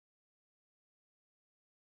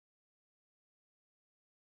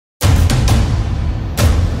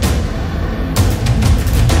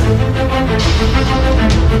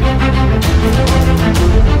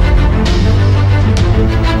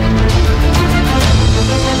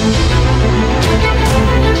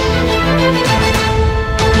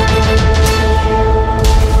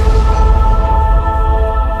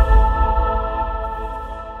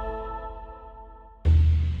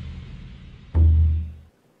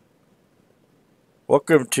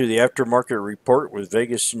Welcome to the Aftermarket Report with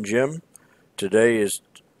Vegas and Jim. Today is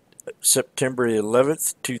September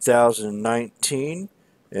 11th, 2019,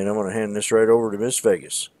 and I'm going to hand this right over to Miss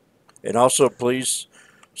Vegas. And also, please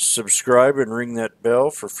subscribe and ring that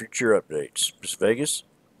bell for future updates. Miss Vegas?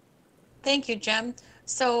 Thank you, Jem.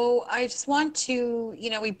 So I just want to,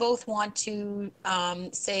 we both want to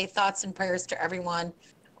say thoughts and prayers to everyone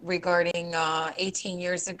regarding 18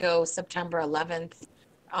 years ago, September 11th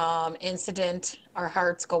incident. Our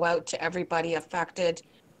hearts go out to everybody affected,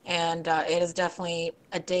 and it is definitely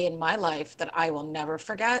a day in my life that I will never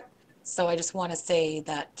forget. So I just want to say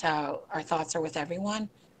that our thoughts are with everyone,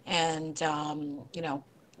 and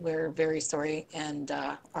we're very sorry, and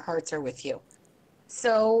our hearts are with you.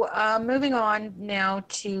 So, moving on now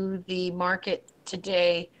to the market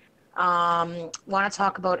today. Want to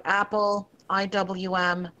talk about Apple,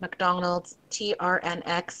 IWM, McDonald's,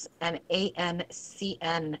 TRNX, and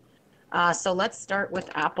ANCN. So let's start with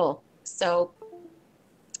Apple. So,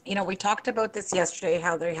 we talked about this yesterday,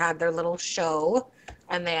 how they had their little show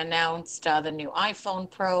and they announced the new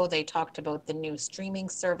iPhone Pro. They talked about the new streaming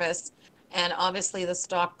service. And obviously, the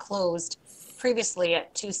stock closed previously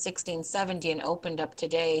at 216.70 and opened up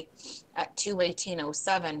today at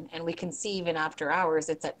 218.07. And we can see even after hours,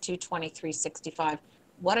 it's at 223.65.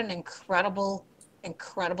 What an incredible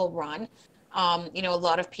run. A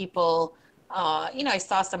lot of people, I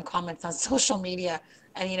saw some comments on social media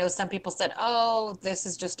and, some people said, oh, this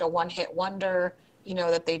is just a one-hit wonder,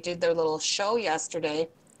 that they did their little show yesterday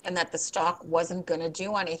and that the stock wasn't going to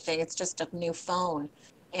do anything. It's just a new phone.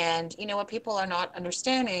 And what people are not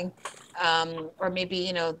understanding, or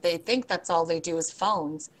maybe, they think that's all they do is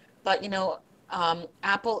phones. But,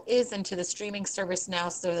 Apple is into the streaming service now.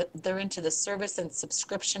 So they're into the service and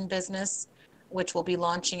subscription business, which will be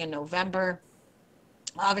launching in November.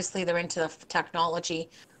 Obviously, they're into the technology.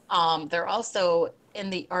 They're also in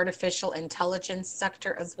the artificial intelligence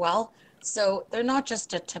sector as well. So they're not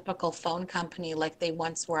just a typical phone company like they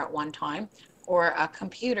once were at one time or a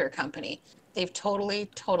computer company. They've totally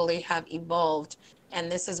have evolved. And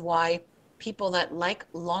this is why people that like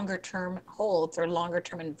longer term holds or longer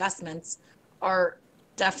term investments are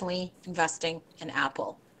definitely investing in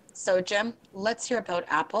Apple. So, Jim, let's hear about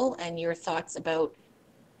Apple and your thoughts about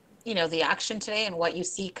the action today and what you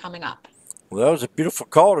see coming up. Well, that was a beautiful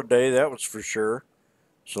call today, that was for sure.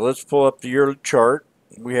 So let's pull up the yearly chart.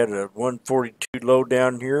 We had a 142 low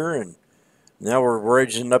down here, and now we're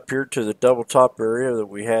raising up here to the double top area that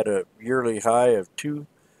we had a yearly high of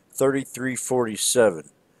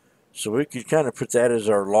 233.47. So we could kind of put that as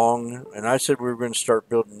our long, and I said we were going to start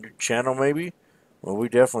building a new channel maybe. Well, we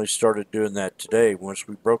definitely started doing that today once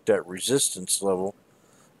we broke that resistance level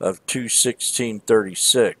of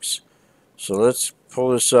 216.36. So let's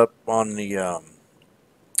pull this up on the,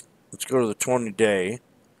 let's go to the 20 day,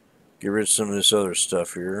 get rid of some of this other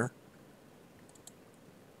stuff here.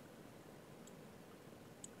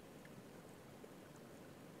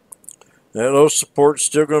 That low support's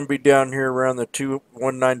still going to be down here around the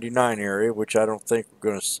 199 area, which I don't think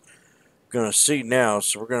we're going to see now.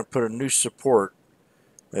 So we're going to put a new support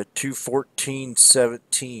at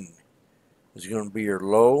 214.17 is going to be your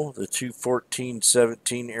low. The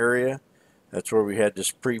 214.17 area, that's where we had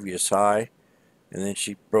this previous high, and then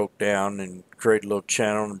she broke down and created a little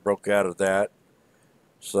channel and broke out of that.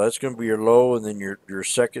 So that's going to be your low, and then your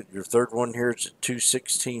third one here is at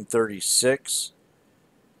 216.36.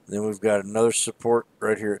 Then we've got another support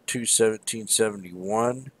right here at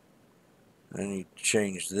 217.71. I need to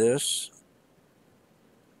change this.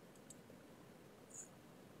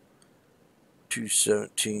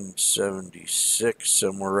 217.76,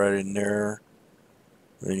 somewhere right in there.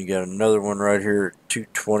 Then you got another one right here at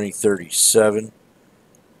 220.37. A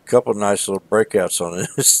couple nice little breakouts on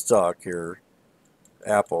this stock here,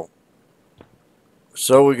 Apple.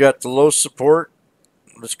 So we got the low support.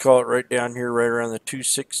 Let's call it right down here, right around the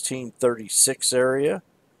 216.36 area.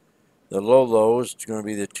 The low is going to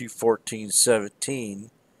be the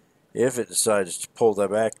 214.17 if it decides to pull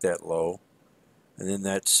that back that low. And then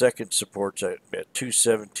that second support's at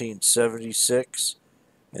 217.76.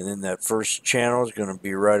 And then that first channel is going to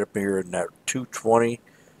be right up here in that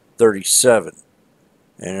 220.37.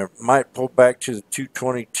 And it might pull back to the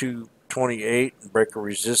 222.28 and break a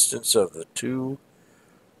resistance of the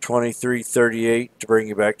 223.38 to bring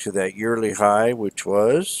you back to that yearly high, which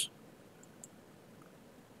was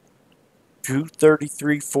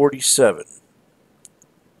 233.47.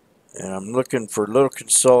 And I'm looking for a little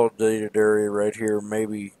consolidated area right here,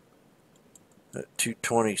 maybe at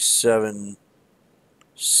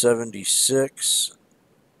 227.76.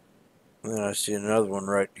 And then I see another one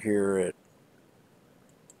right here at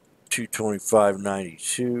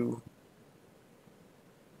 225.92.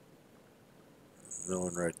 The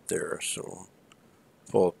one right there. So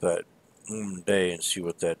pull up that day and see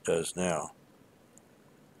what that does now.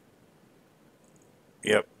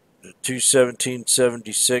 Yep, the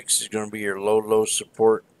 217.76 is going to be your low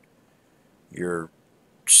support. Your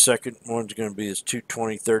second one's going to be this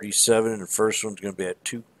 220.37, and the first one's going to be at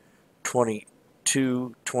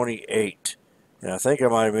 222.28. And I think I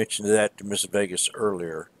might have mentioned that to Miss Vegas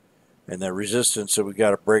earlier. And that resistance that we got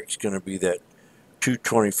to break is going to be that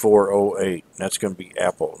 224.08. That's going to be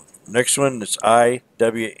Apple. Next one is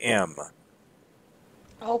IWM.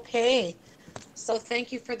 Okay, so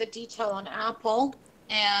thank you for the detail on Apple.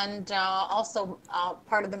 And also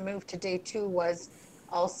part of the move to day two was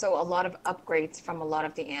also a lot of upgrades from a lot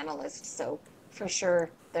of the analysts. So for sure,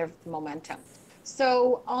 there's momentum.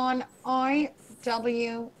 So on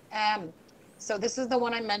IWM, so this is the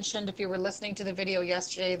one I mentioned. If you were listening to the video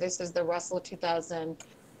yesterday, this is the Russell 2000,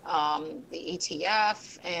 the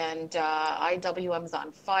ETF, and IWM's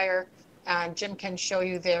on fire. And Jim can show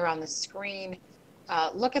you there on the screen.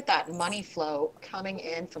 Look at that money flow coming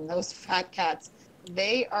in from those fat cats.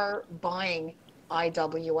 They are buying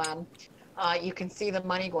IWM. You can see the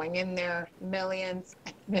money going in there, millions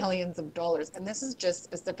and millions of dollars. And this is just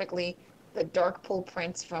specifically the dark pool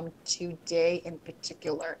prints from today in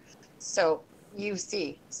particular. So you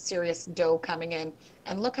see serious dough coming in.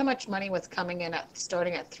 And look how much money was coming in at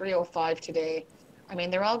starting at 305 today. I mean,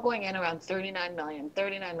 they're all going in around 39 million,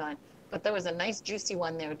 39 million. But there was a nice juicy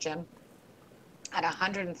one there, Jim, at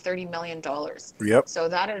 $130 million. Yep. So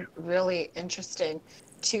that is really interesting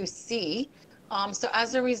to see. So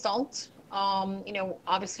as a result,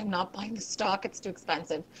 obviously I'm not buying the stock, it's too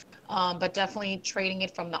expensive, but definitely trading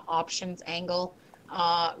it from the options angle.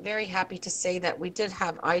 Very happy to say that we did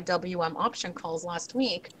have IWM option calls last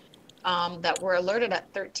week that were alerted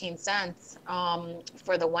at 13 cents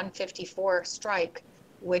for the 154 strike,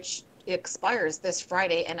 which expires this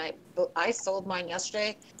Friday. And I sold mine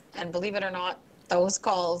yesterday, and believe it or not, those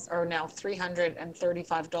calls are now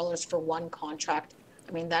 $335 for one contract.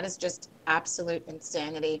 I mean, that is just absolute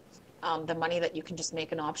insanity. The money that you can just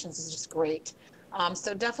make in options is just great.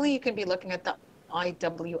 So definitely you can be looking at the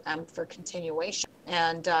IWM for continuation.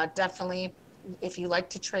 And definitely, if you like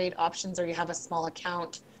to trade options or you have a small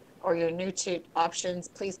account or you're new to options,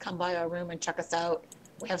 please come by our room and check us out.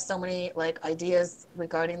 We have so many ideas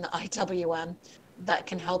regarding the IWM that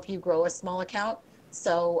can help you grow a small account.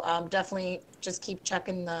 So definitely just keep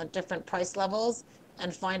checking the different price levels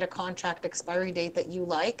and find a contract expiry date that you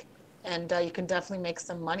like. And you can definitely make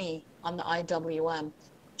some money on the IWM.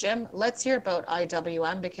 Jim, let's hear about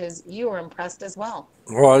IWM because you were impressed as well.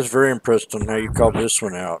 Well, I was very impressed on how you called this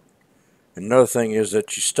one out. Another thing is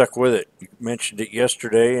that you stuck with it. You mentioned it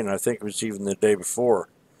yesterday, and I think it was even the day before.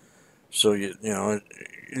 So, you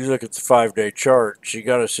look at the 5-day chart. She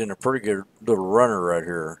got us in a pretty good little runner right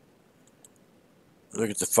here. Look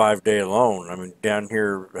at the 5-day alone. I mean, down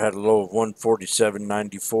here had a low of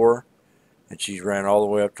 147.94, and she ran all the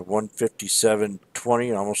way up to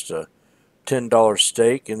 157.20, almost a $10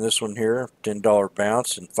 stake in this one here, $10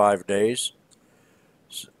 bounce in 5 days.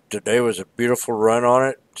 So today was a beautiful run on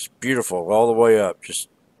it. Just beautiful all the way up. Just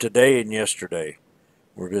today and yesterday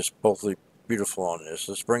were just both beautiful on this.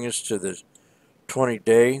 Let's bring us to the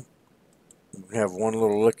 20-day. Have one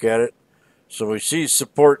little look at it. So we see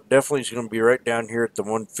support definitely is going to be right down here at the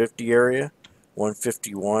 150 area,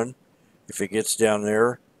 151. If it gets down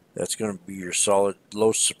there, that's going to be your solid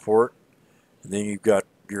low support. And then you've got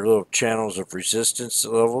your little channels of resistance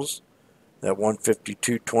levels, that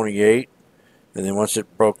 152.28. And then once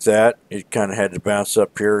it broke that, it kind of had to bounce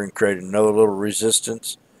up here and create another little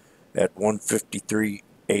resistance at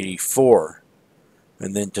 153.84.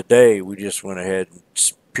 And then today we just went ahead and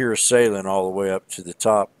pure sailing all the way up to the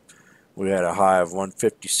top. We had a high of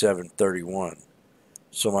 157.31.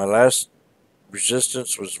 So my last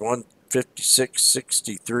resistance was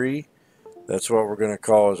 156.63. That's what we're going to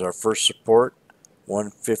call as our first support,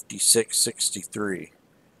 156.63.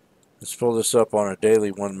 Let's pull this up on a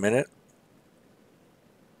daily 1 minute.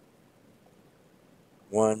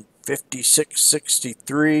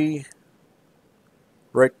 156.63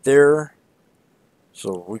 right there.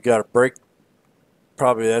 So we got a break.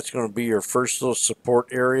 Probably that's going to be your first little support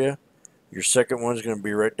area. Your second one's going to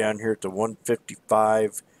be right down here at the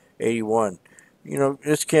 155.81.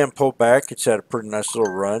 This can pull back. It's had a pretty nice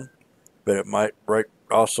little run, but it might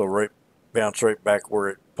also bounce right back where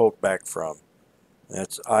it pulled back from.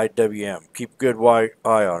 That's IWM. Keep a good eye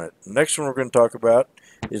on it. The next one we're going to talk about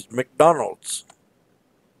is McDonald's.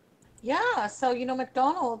 Yeah, so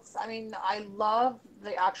McDonald's, I mean, I love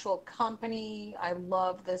the actual company. I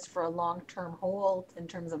love this for a long-term hold in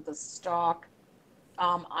terms of the stock.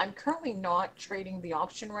 I'm currently not trading the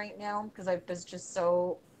option right now because I was just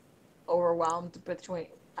so overwhelmed between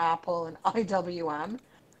Apple and IWM.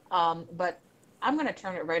 But I'm going to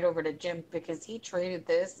turn it right over to Jim because he traded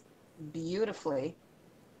this beautifully,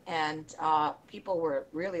 and people were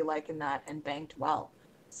really liking that and banked well.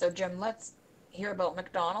 So, Jim, let's hear about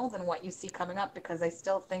McDonald's and what you see coming up because I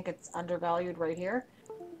still think it's undervalued right here.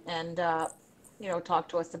 And, talk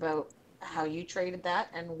to us about how you traded that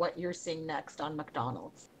and what you're seeing next on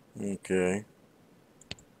McDonald's. Okay.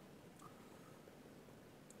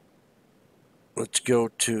 Let's go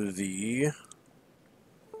to the.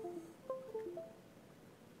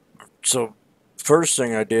 So, first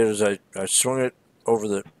thing I did is I swung it over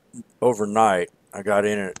the overnight. I got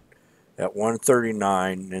in it at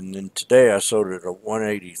 139, and then today I sold it at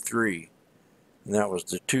 183, and that was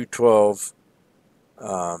the 212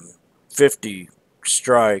 50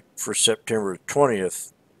 strike for September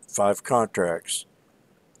 20th, 5 contracts.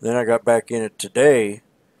 Then I got back in it today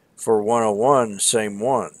for 101, same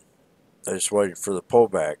one. I just waited for the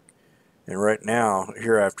pullback. And right now,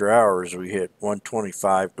 here after hours, we hit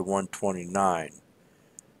 125 to 129.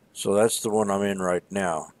 So that's the one I'm in right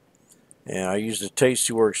now. And I use the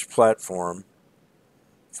Tastyworks platform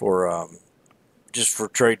for just for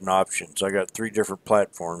trading options. I got 3 different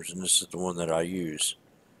platforms, and this is the one that I use.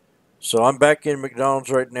 So I'm back in McDonald's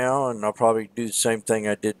right now, and I'll probably do the same thing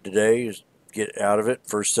I did today, is get out of it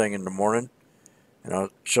first thing in the morning, and I'll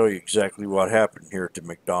show you exactly what happened here at the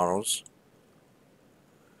McDonald's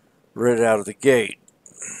right out of the gate.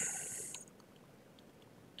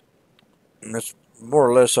 And that's more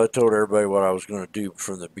or less I told everybody what I was going to do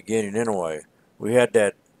from the beginning anyway. We had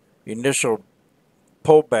that initial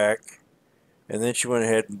pullback, and then she went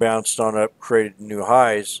ahead and bounced on up, created new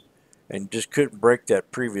highs, and just couldn't break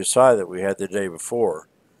that previous high that we had the day before.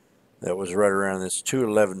 That was right around this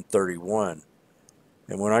 211.31.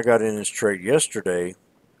 And when I got in this trade yesterday,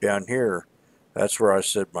 down here, that's where I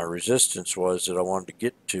said my resistance was that I wanted to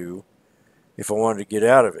get to if I wanted to get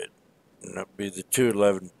out of it. And that would be the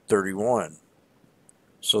 211.31.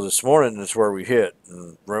 So this morning is where we hit.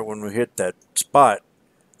 And right when we hit that spot,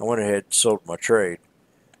 I went ahead and sold my trade.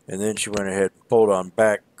 And then she went ahead and pulled on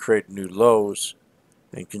back, created new lows,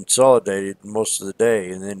 and consolidated most of the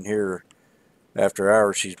day. And then here, after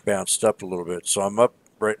hours, she's bounced up a little bit. So I'm up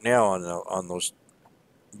right now on those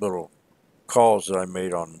little calls that I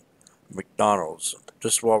made on McDonald's.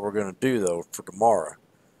 This is what we're going to do, though, for tomorrow.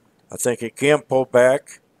 I think it can pull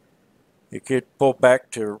back. It could pull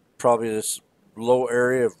back to probably this low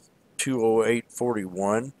area of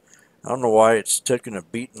 208.41. I don't know why it's taking a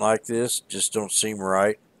beating like this. Just don't seem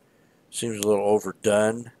right. Seems a little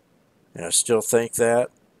overdone, and I still think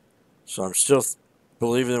that. So I'm still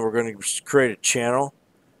believing that we're going to create a channel,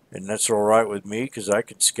 and that's all right with me because I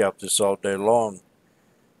can scalp this all day long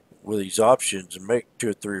with these options and make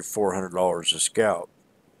 $200 or $300 or $400 a scalp.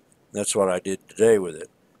 That's what I did today with it,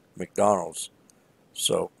 McDonald's.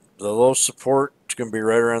 So the low support is going to be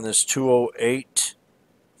right around this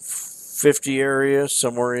 208.50 area,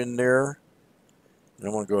 somewhere in there. And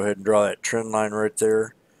I'm going to go ahead and draw that trend line right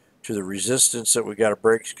there. To the resistance that we got to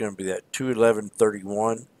break is going to be that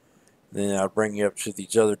 211.31. Then I'll bring you up to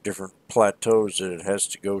these other different plateaus that it has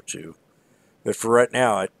to go to. But for right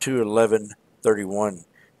now, at 211.31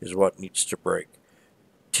 is what needs to break.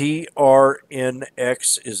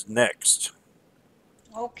 TRNX is next.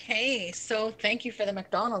 Okay, so thank you for the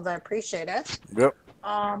McDonald's. I appreciate it. Yep.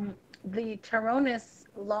 Um, the Tyronis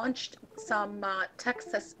launched some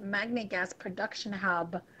Texas magnet gas production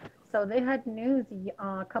hub. So they had news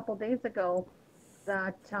a couple days ago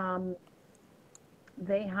that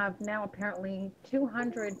they have now apparently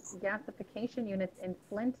 200 gasification units in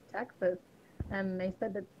Flint, Texas. And they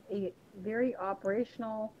said that a very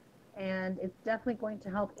operational, and it's definitely going to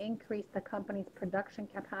help increase the company's production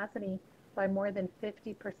capacity by more than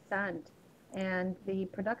 50%. And the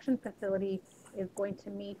production facility is going to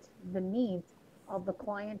meet the needs of the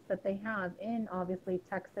clients that they have in obviously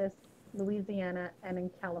Texas, Louisiana, and in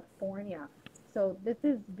California. So this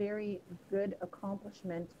is very good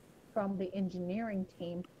accomplishment from the engineering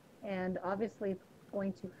team, and obviously it's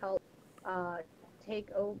going to help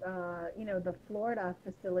take the Florida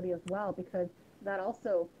facility as well, because that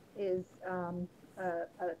also is a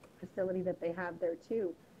facility that they have there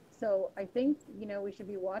too. So I think we should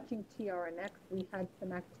be watching TRNX. We had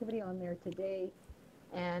some activity on there today,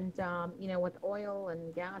 and with oil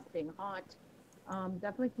and gas being hot,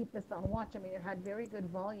 definitely keep this on watch. I mean, it had very good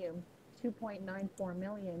volume, 2.94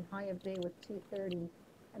 million. High of day was 230.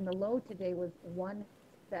 and the low today was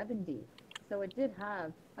 170. So it did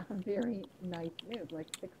have a very nice move, like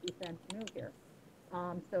 60 cents move here.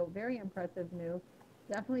 So very impressive move.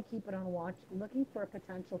 Definitely keep it on watch. Looking for a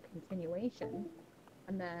potential continuation.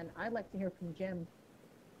 And then I'd like to hear from Jim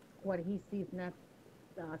what he sees next,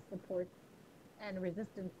 support and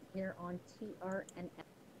resistance here on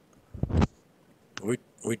TRNX.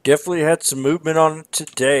 We definitely had some movement on it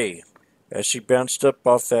today as she bounced up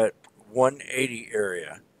off that 180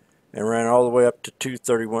 area and ran all the way up to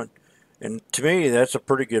 231. And to me, that's a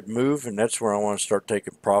pretty good move, and that's where I want to start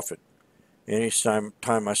taking profit. Anytime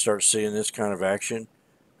I start seeing this kind of action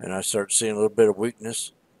and I start seeing a little bit of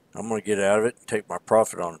weakness, I'm going to get out of it and take my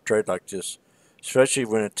profit on a trade like this, especially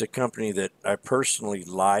when it's a company that I personally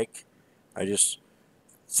like. I just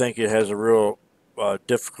think it has a real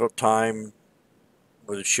difficult time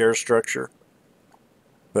with the share structure,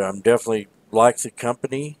 but I'm definitely like the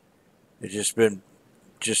company. It's just been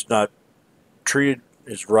just not treated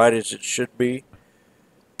as right as it should be.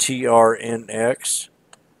 TRNX.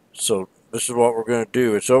 So this is what we're going to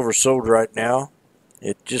do. It's oversold right now.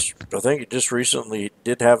 I think it just recently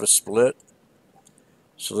did have a split.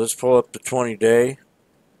 So let's pull up the 20-day.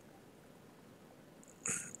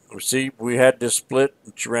 We see we had this split,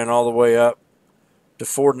 which ran all the way up to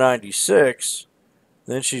 496.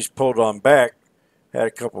 Then she's pulled on back, had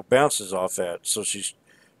a couple bounces off that. So she's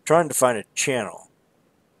trying to find a channel.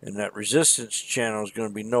 And that resistance channel is going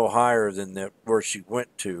to be no higher than that where she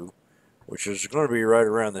went to, which is going to be right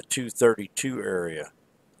around the 232 area,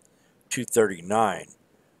 239,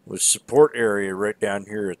 with support area right down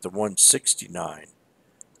here at the 169.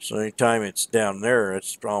 So anytime it's down there,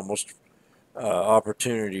 it's almost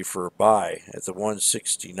opportunity for a buy at the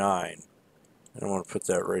 169. And I want to put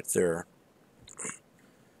that right there.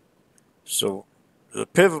 So the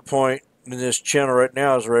pivot point in this channel right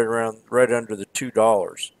now is right under the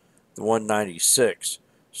 $2, the 196.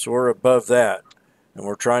 So we're above that, and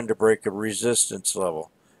we're trying to break a resistance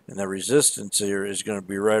level. And the resistance here is going to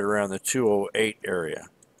be right around the 208 area.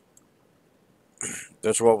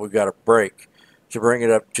 That's what we've got to break to bring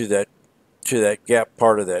it up to that gap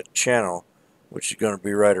part of that channel, which is going to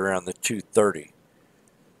be right around the 230.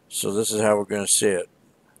 So this is how we're going to see it.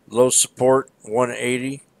 Low support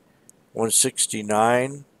 180,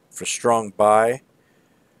 169 for strong buy.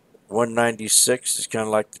 196 is kind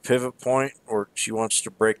of like the pivot point, or she wants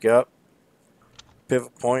to break up.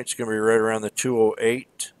 Pivot point is going to be right around the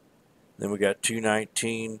 208. Then we got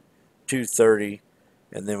 219, 230,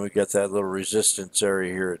 and then we got that little resistance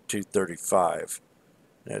area here at 235.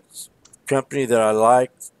 That's a company that I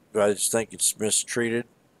like, but I just think it's mistreated.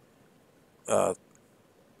 But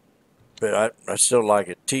I still like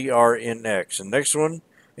it. TRNX. The next one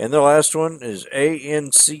and the last one is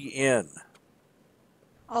ANCN.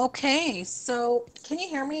 Okay, so can you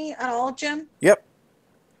hear me at all, Jim? Yep.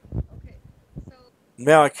 Okay, so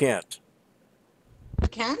Now I can't. you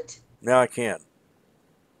can't? Now I can.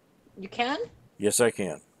 You can? Yes, I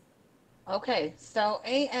can. Okay, so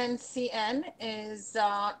ANCN is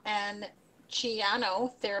an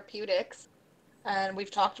Ciano Therapeutics, and we've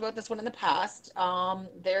talked about this one in the past.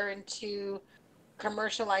 They're into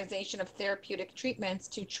commercialization of therapeutic treatments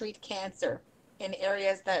to treat cancer in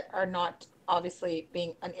areas that are not obviously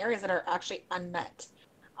being in areas that are actually unmet.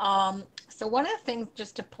 So one of the things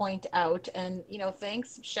just to point out, and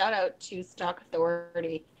thanks, shout out to Stock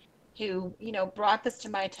Authority, who brought this to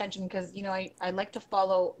my attention because I like to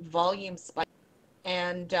follow volume spike,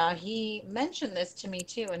 and he mentioned this to me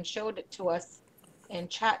too and showed it to us in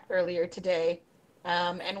chat earlier today.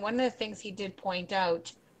 And one of the things he did point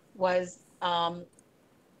out was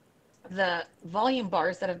the volume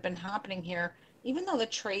bars that have been happening here, even though the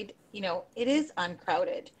trade, it is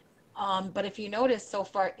uncrowded. But if you notice so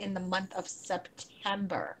far in the month of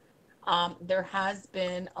September, there has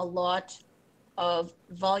been a lot of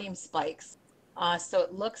volume spikes. So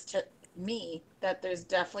it looks to me that there's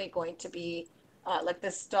definitely going to be, like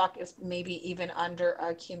this stock is maybe even under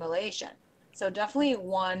accumulation. So definitely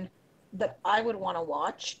one that I would want to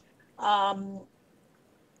watch. Um,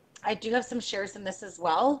 I do have some shares in this as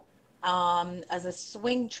well, as a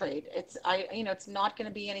swing trade. It's not going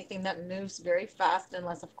to be anything that moves very fast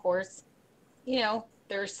unless, of course,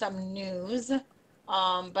 there's some news.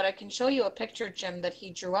 But I can show you a picture, Jim, that he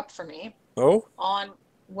drew up for me Oh? on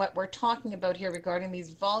what we're talking about here regarding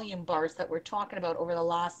these volume bars that we're talking about over the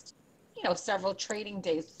last, several trading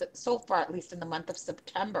days, so far, at least in the month of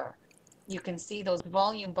September. You can see those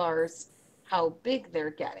volume bars, how big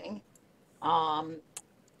they're getting. Um,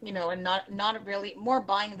 and not really more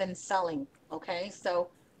buying than selling. Okay, so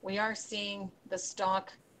we are seeing the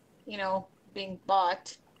stock, being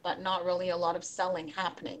bought. but not really a lot of selling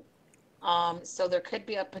happening. So there could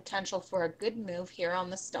be a potential for a good move here on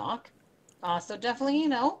the stock. So definitely, you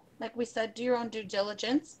know, like we said, do your own due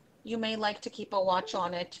diligence. You may like to keep a watch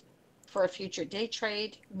on it for a future day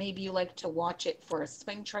trade. Maybe you like to watch it for a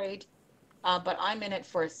swing trade. But I'm in it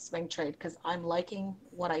for a swing trade because I'm liking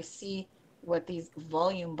what I see with these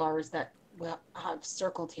volume bars that we have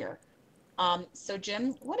circled here. So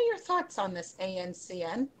Jim, what are your thoughts on this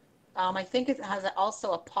ANCN? I think it has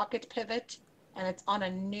also a pocket pivot and it's on a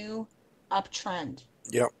new uptrend.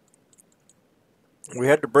 Yep. We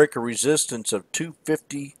had to break a resistance of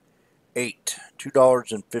 258,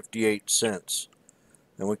 $2.58.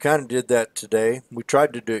 And we kind of did that today. We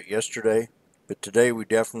tried to do it yesterday, but today we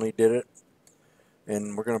definitely did it.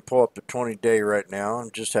 And we're going to pull up the 20-day right now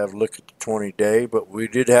and just have a look at the 20-day. But we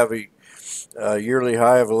did have a yearly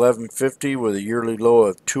high of 1150 with a yearly low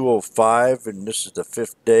of 205, and this is the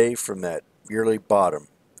 5th day from that yearly bottom.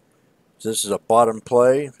 So this is a bottom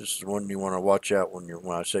play. This is one you want to watch out when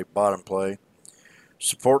I say bottom play.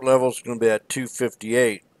 Support level is going to be at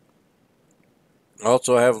 258.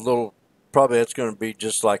 Also have a little, probably that's going to be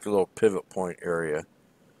just like a little pivot point area.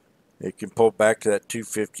 It can pull back to that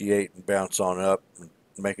 258 and bounce on up and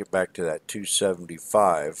make it back to that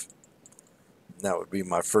 275. And that would be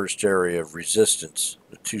my first area of resistance,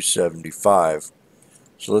 the 275.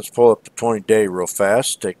 So let's pull up the 20-day real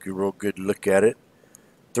fast, take a real good look at it.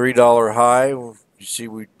 $3 high, you see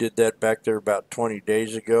we did that back there about 20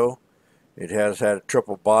 days ago. It has had a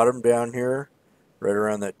triple bottom down here, right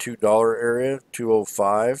around that $2 area,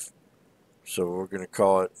 205. So we're going to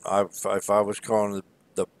call it, if I was calling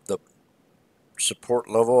the support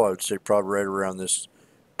level, I would say probably right around this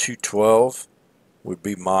 212 would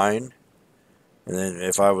be mine. And then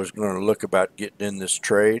if I was going to look about getting in this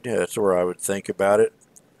trade, that's where I would think about it.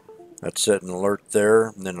 I'd set an alert there,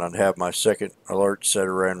 and then I'd have my second alert set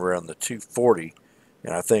around the 240.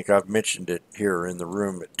 And I think I've mentioned it here in the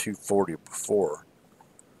room at 240 before.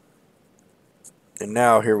 And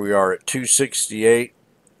now here we are at 268,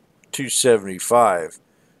 275.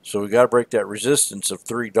 So we got to break that resistance of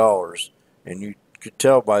 $3. And you could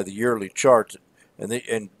tell by the yearly charts, and you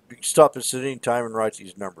can stop this at any time and write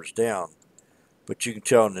these numbers down. But you can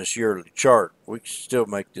tell in this yearly chart, we can still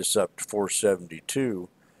make this up to 472,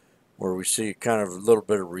 where we see kind of a little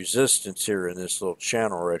bit of resistance here in this little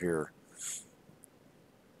channel right here.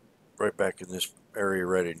 Right back in this area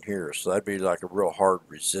right in here. So that'd be like a real hard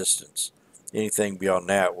resistance. Anything beyond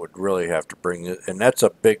that would really have to bring it. And that's a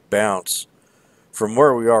big bounce from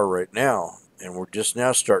where we are right now. And we're just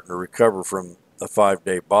now starting to recover from the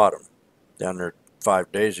 5-day bottom. Down there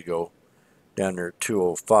 5 days ago. Down there at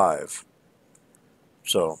 205.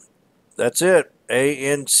 So that's it.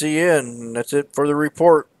 ANCN. That's it for the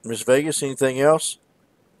report. Miss Vegas, anything else?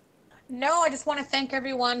 No, I just want to thank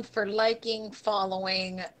everyone for liking,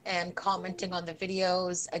 following, and commenting on the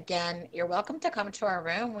videos. Again, you're welcome to come to our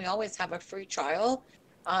room. We always have a free trial.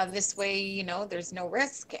 This way, you know, there's no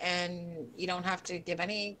risk and you don't have to give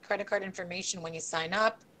any credit card information when you sign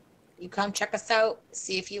up. You come check us out,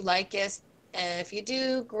 see if you like it. And if you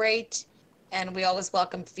do, great. And we always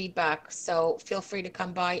welcome feedback. So feel free to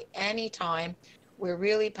come by anytime. We're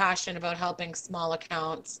really passionate about helping small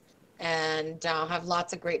accounts and have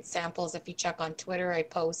lots of great samples. If you check on Twitter, I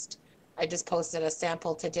just posted a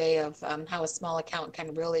sample today of how a small account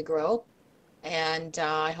can really grow. And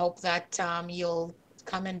I hope that you'll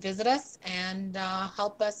come and visit us and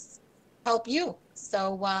help you.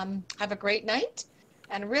 So have a great night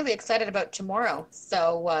and really excited about tomorrow.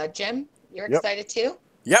 So Jim, you're excited too?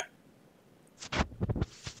 Yep.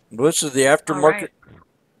 Well, this is the aftermarket.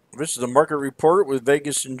 This is the market report with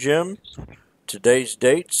Vegas and Jim. Today's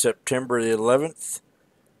date, September the 11th,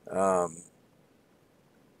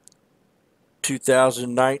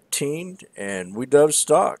 2019, and we love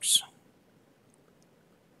stocks.